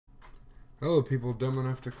Hello people dumb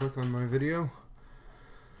enough to click on my video.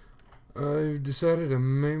 I've decided I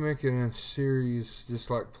may make it a series just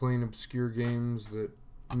like plain obscure games that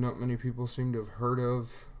not many people seem to have heard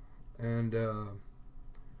of. And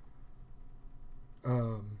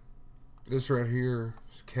this right here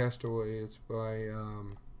is Castaway. It's by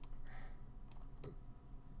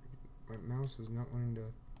my mouse is not wanting to.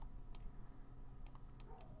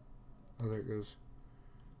 Oh, there it goes.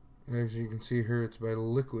 As you can see here, it's by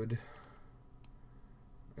Likwid.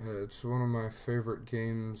 It's one of my favorite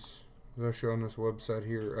games, especially on this website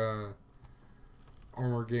here,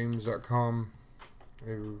 armorgames.com,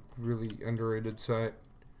 a really underrated site.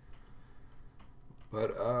 But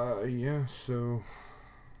yeah, so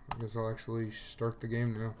I guess I'll actually start the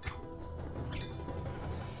game now.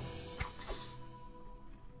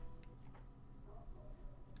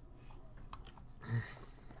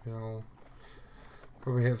 I'll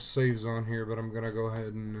probably have saves on here, but I'm gonna go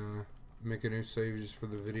ahead and make a new save just for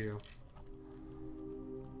the video.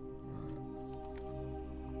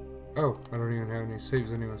 Oh, I don't even have any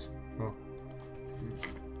saves anyways. Oh.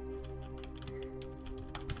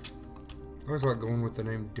 I always like going with the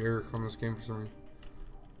name Derek on this game for some reason.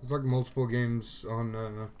 There's like multiple games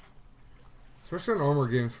on, especially in armor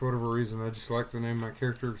games for whatever reason. I just like the name of my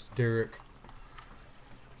character is Derek.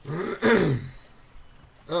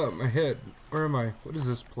 Oh, my head. Where am I? What is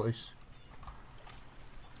this place?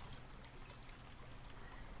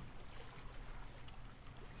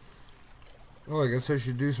 Well, I guess I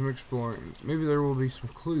should do some exploring. Maybe there will be some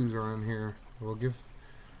clues around here that will give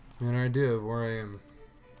me an idea of where I am.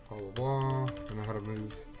 Blah, blah, blah. I know how to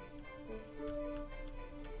move.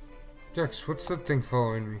 Dex, what's that thing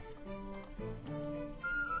following me?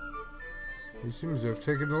 He seems to have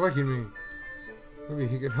taken a liking to me. Maybe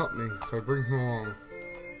he can help me if I bring him along.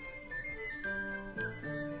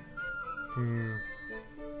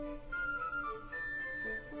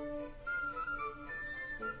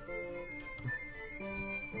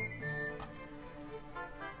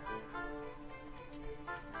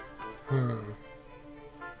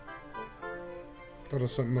 Thought of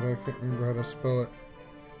something, but I can't remember how to spell it.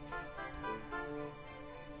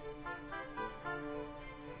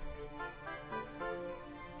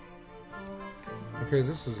 Okay,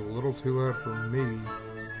 this is a little too loud for me.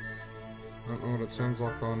 I don't know what it sounds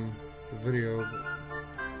like on the video, but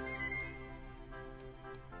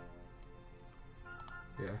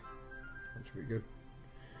yeah, that should be good.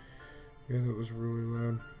 Yeah, that was really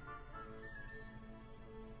loud.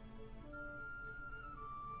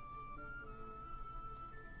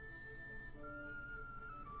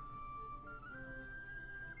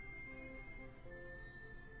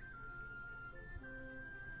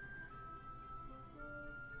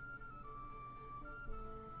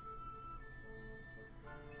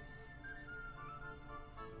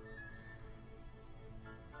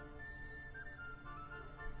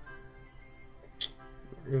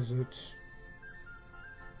 Is it?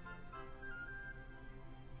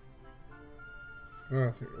 Oh,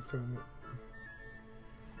 I think I found it.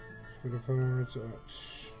 Just gotta find where it's at.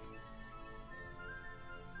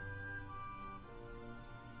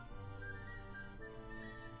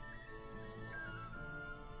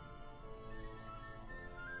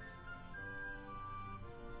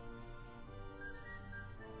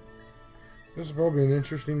 This is probably an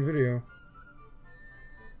interesting video.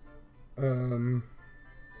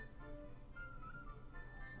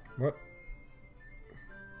 What?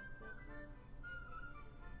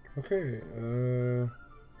 Okay, oh,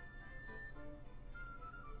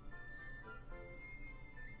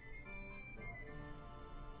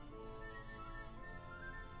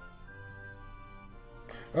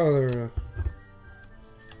 there it is.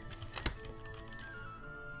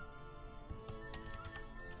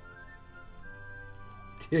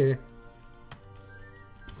 Yeah.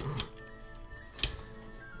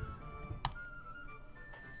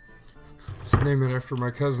 Name it after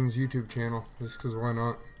my cousin's YouTube channel, just because why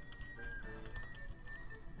not?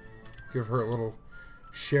 Give her a little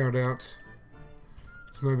shout out.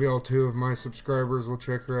 So maybe all two of my subscribers will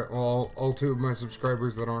check her out. Well, all two of my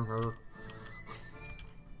subscribers that aren't her.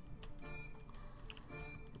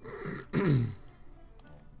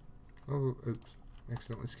 Oh, oops.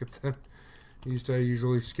 Accidentally skipped that. I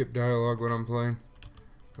usually skip dialogue when I'm playing.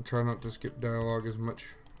 I try not to skip dialogue as much.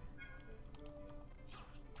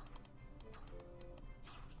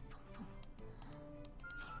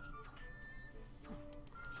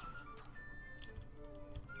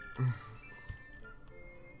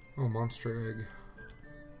 Oh, monster egg.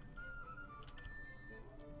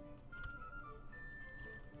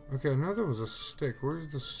 Okay, I know there was a stick. Where's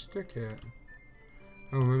the stick at?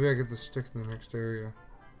 Oh, maybe I get the stick in the next area.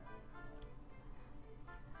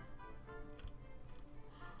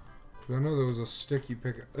 I know there was a stick you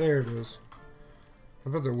pick up. There it is. I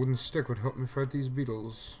bet that wooden stick would help me fight these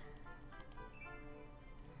beetles.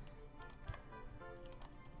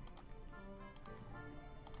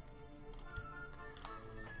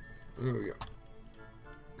 There we go.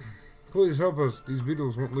 Please help us. These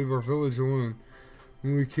beetles won't leave our village alone.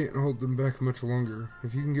 We can't hold them back much longer.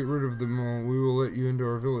 If you can get rid of them all, we will let you into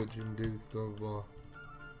our village and do blah blah.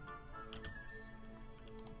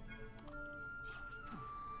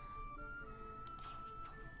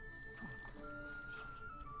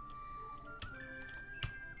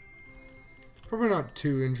 Probably not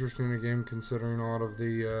too interesting a game considering a lot of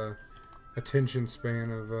the attention span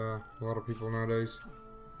of a lot of people nowadays.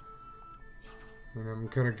 And I'm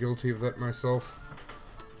kind of guilty of that myself.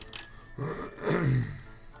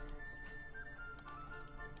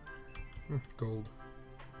 Gold.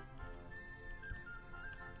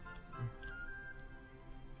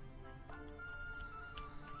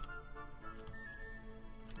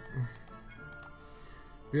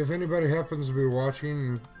 If anybody happens to be watching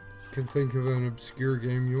and can think of an obscure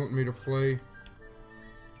game you want me to play,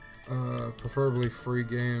 preferably free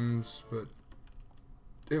games, but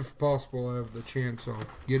if possible I have the chance, I'll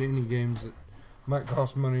get any games that might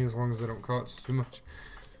cost money as long as they don't cost too much.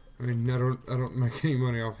 I mean, I don't make any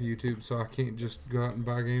money off of YouTube, so I can't just go out and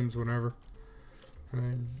buy games whenever. I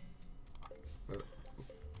mean,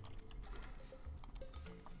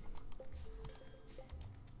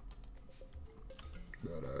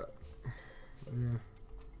 yeah.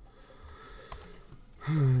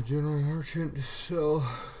 General merchant, sell.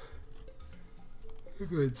 Go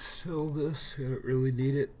ahead and sell this. I don't really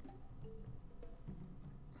need it.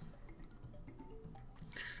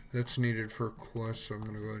 That's needed for quests, so I'm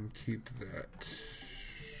going to go ahead and keep that.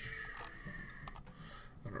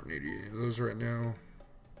 I don't need any of those right now.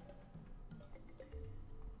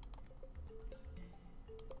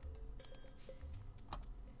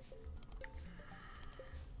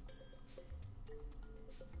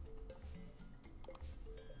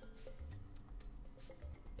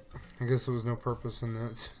 I guess there was no purpose in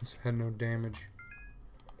that since it had no damage.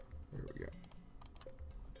 There we go.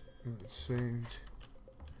 It's saved.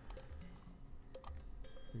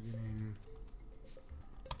 Beginning.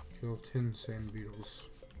 Kill 10 sand beetles.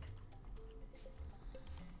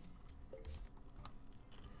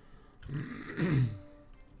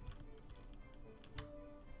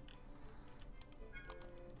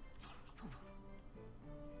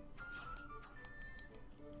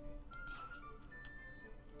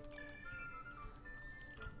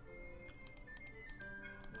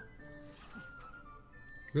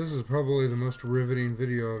 This is probably the most riveting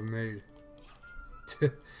video I've made.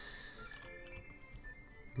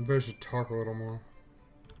 Maybe I should talk a little more.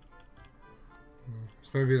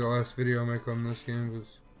 This may be the last video I make on this game,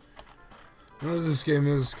 because this game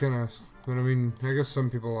is kind of... But I mean, I guess some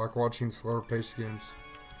people like watching slower paced games.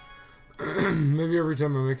 Maybe every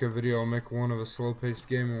time I make a video, I'll make one of a slow paced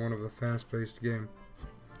game and one of a fast paced game.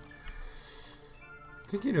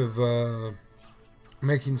 Thinking of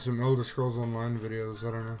making some Elder Scrolls Online videos, I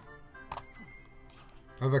don't know.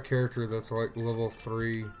 I have a character that's like level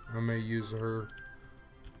 3. I may use her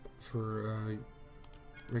for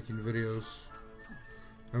making videos.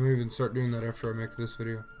 I may even start doing that after I make this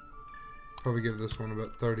video. Probably give this one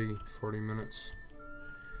about 30-40 minutes.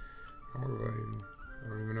 How do I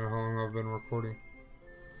don't even know how long I've been recording.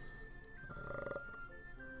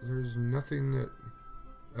 There's nothing that...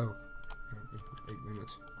 Oh, 8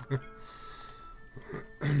 minutes.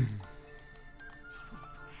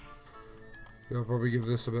 I'll probably give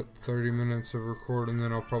this about 30 minutes of record, and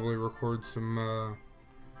then I'll probably record some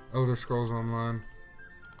Elder Scrolls Online.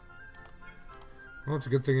 Well, it's a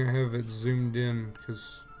good thing I have it zoomed in,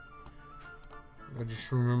 because I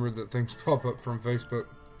just remembered that things pop up from Facebook.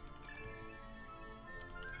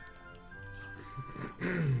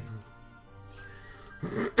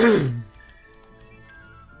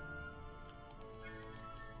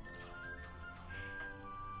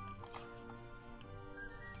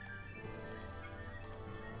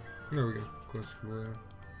 There we go. Quest completed.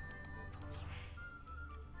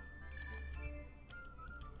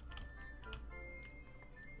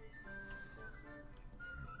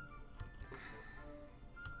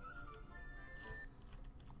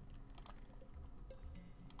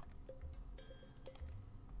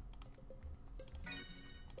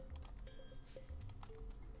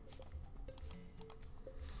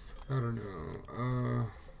 I don't know.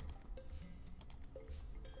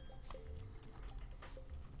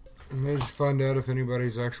 I may just find out if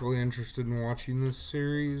anybody's actually interested in watching this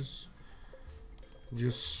series.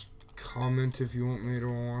 Just comment if you want me to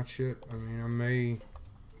watch it. I mean,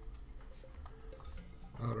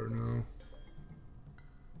 I don't know.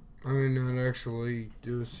 I may not actually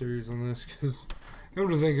do a series on this because, come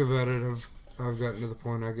to think about it, I've gotten to the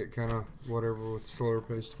point I get kind of whatever with slower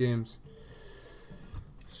paced games.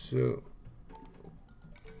 So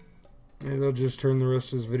maybe I'll just turn the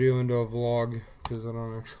rest of this video into a vlog because I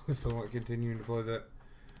don't actually feel like continuing to play that.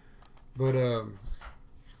 But I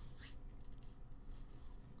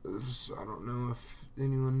don't know if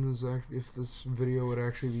anyone is if this video would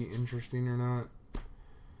actually be interesting or not.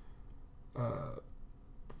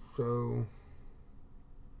 So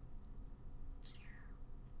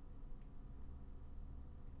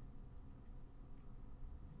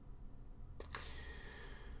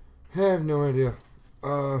I have no idea.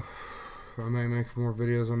 I may make more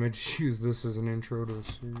videos. I may just use this as an intro to the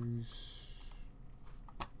series.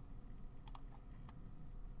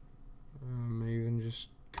 I may even just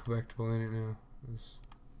go back to playing it now.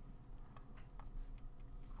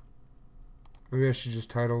 Maybe I should just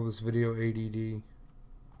title this video ADD.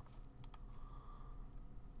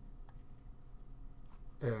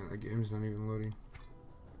 Yeah, the game's not even loading.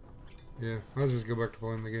 Yeah, I'll just go back to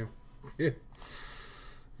playing the game. Yeah.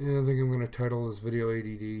 Yeah, I think I'm going to title this video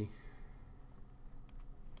ADD.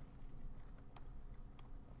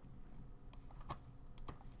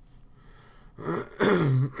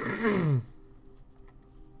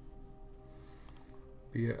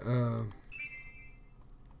 Yeah,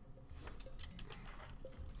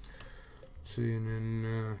 see, and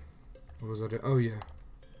then, what was I doing? Oh, yeah.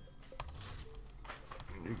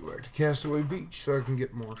 I need to go back to Castaway Beach so I can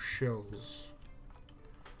get more shells.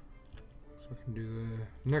 So I can do the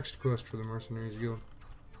next quest for the Mercenaries Guild.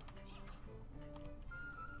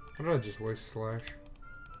 Why did I just waste slash?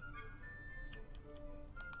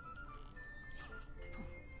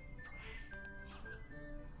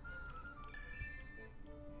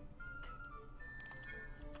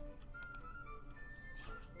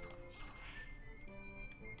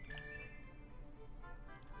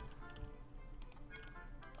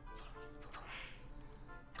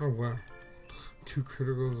 Oh wow. 2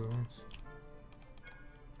 critical zones.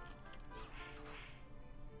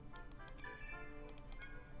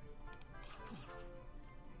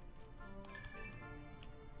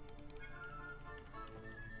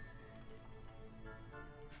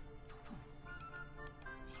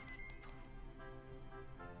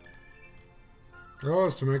 Oh,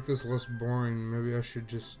 to make this less boring, maybe I should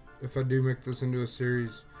just, if I do make this into a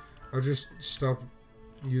series, I'll just stop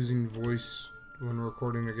using voice when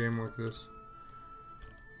recording a game like this.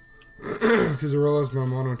 Because I realized my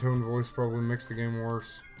monotone voice probably makes the game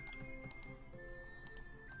worse.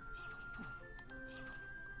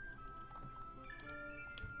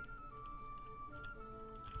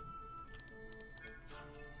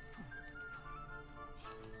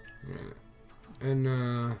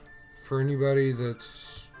 And for anybody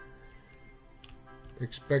that's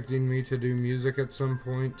expecting me to do music at some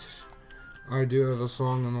point, I do have a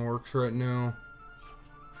song in the works right now.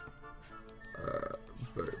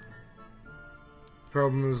 But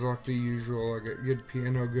problem is, like the usual, I get good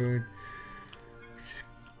piano going.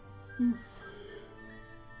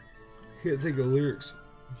 Can't think of lyrics.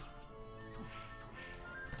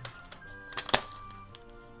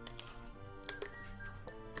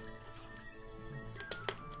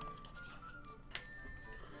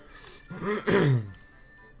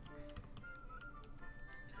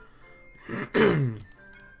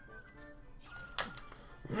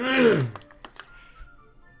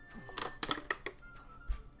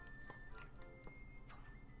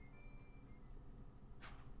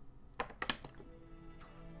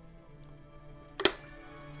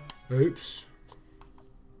 Oops.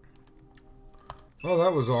 Oh,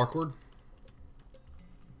 that was awkward.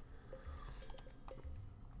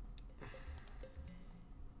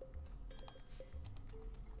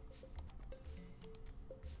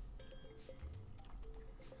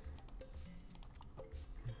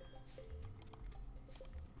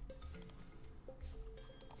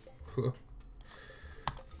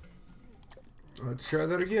 Let's try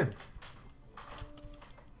that again.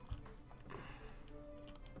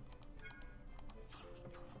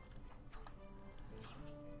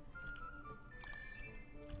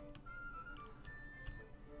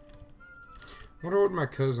 I wonder what my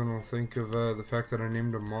cousin will think of the fact that I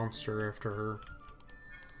named a monster after her.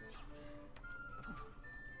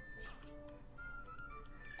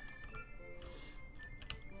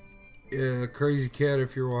 Yeah, Crazy Cat,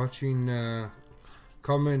 if you're watching,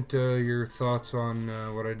 comment your thoughts on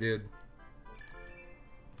what I did.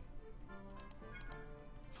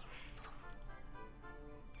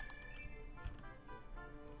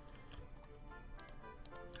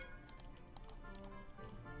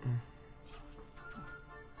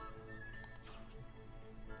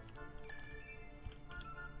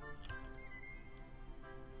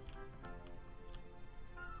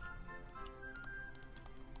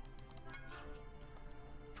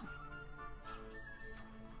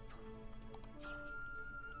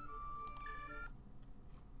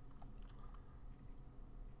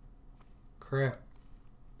 crap.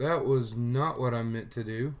 That was not what I meant to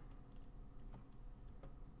do.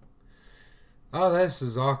 Oh, this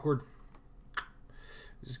is awkward.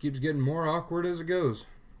 It just keeps getting more awkward as it goes.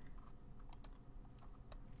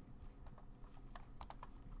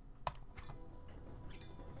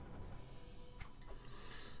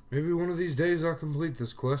 Maybe one of these days I'll complete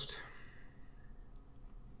this quest.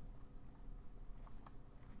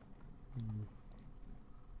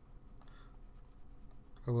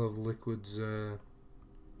 I love Liquid's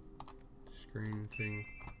screen thing.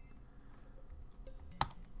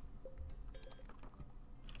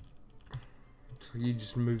 So you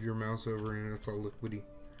just move your mouse over and it's all liquidy.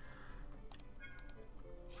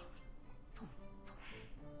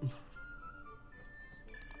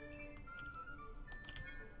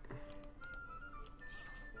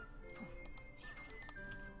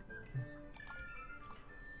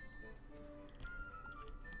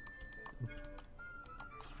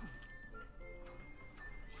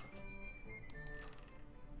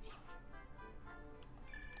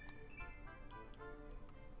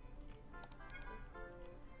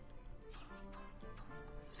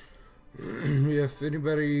 Yeah, if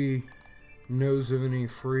anybody knows of any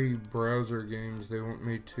free browser games they want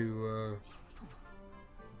me to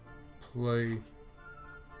play,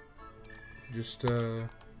 just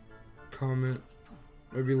comment.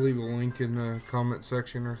 Maybe leave a link in the comment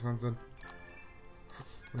section or something,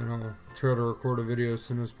 and I'll try to record a video as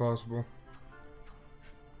soon as possible.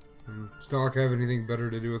 And it's not like I have anything better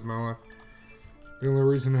to do with my life. The only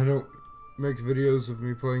reason I don't make videos of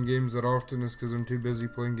me playing games that often is because I'm too busy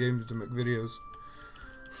playing games to make videos.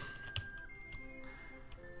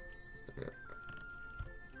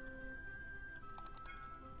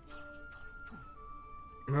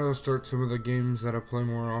 I'll start some of the games that I play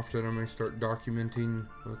more often. I may start documenting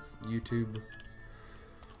with YouTube.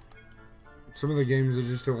 Some of the games I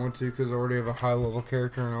just don't want to because I already have a high level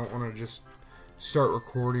character and I don't want to just start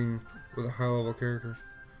recording with a high level character.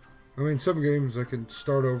 I mean, some games I can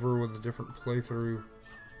start over with a different playthrough.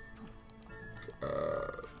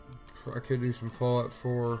 I could do some Fallout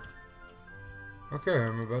 4. Okay,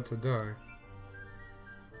 I'm about to die.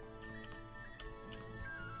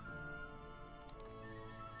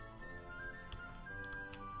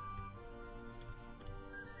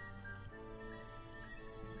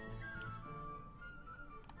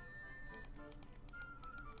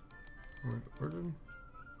 Wait, where did...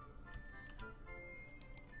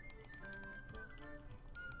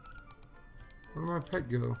 Where did my pet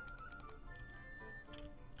go?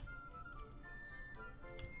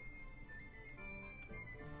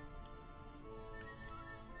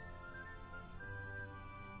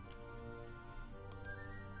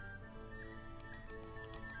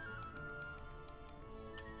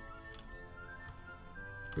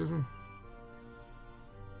 Excuse me.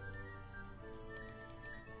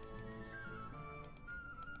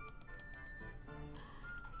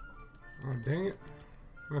 Oh, dang it.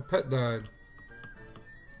 My pet died.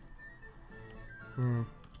 Yeah.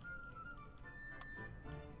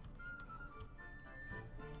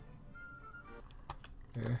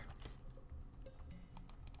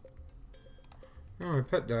 Oh, my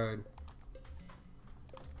pet died.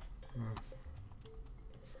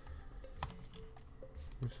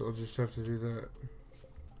 Guess I'll just have to do that.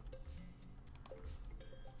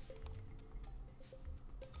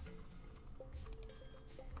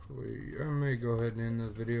 I may go ahead and end the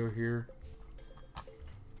video here.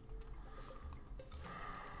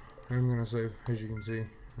 I'm gonna save, as you can see.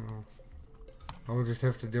 I'll just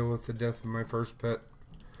have to deal with the death of my first pet.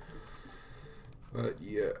 But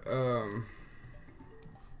yeah,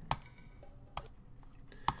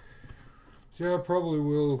 so I probably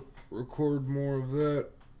will record more of that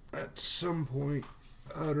at some point.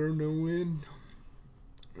 I don't know when.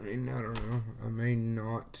 I mean, I don't know. I may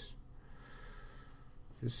not.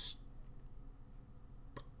 Just,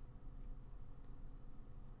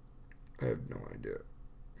 I have no idea.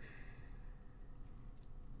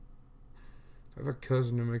 I have a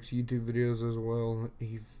cousin who makes YouTube videos as well.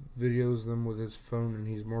 He videos them with his phone and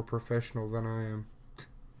he's more professional than I am.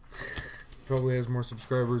 Probably has more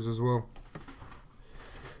subscribers as well.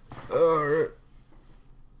 Alright.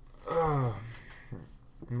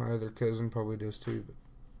 My other cousin probably does too, but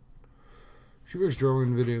she makes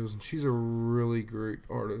drawing videos and she's a really great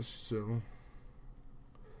artist, so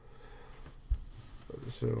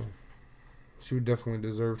she would definitely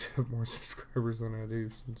deserve to have more subscribers than I do,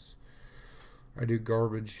 since I do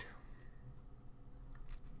garbage.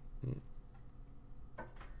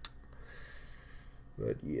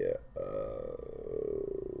 But yeah,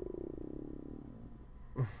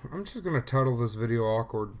 I'm just gonna title this video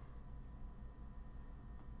Awkward.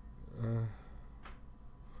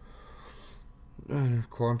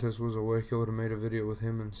 Qantas was awake, I would have made a video with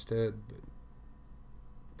him instead, but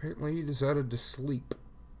apparently he decided to sleep.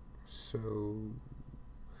 So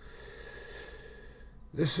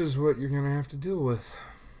this is what you're gonna have to deal with.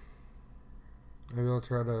 Maybe I'll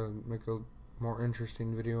try to make a more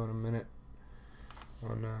interesting video in a minute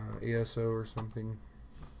on ESO or something.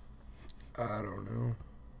 I don't know.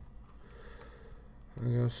 I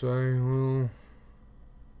guess I will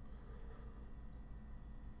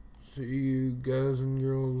see you guys and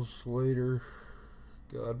girls later.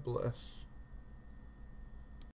 God bless.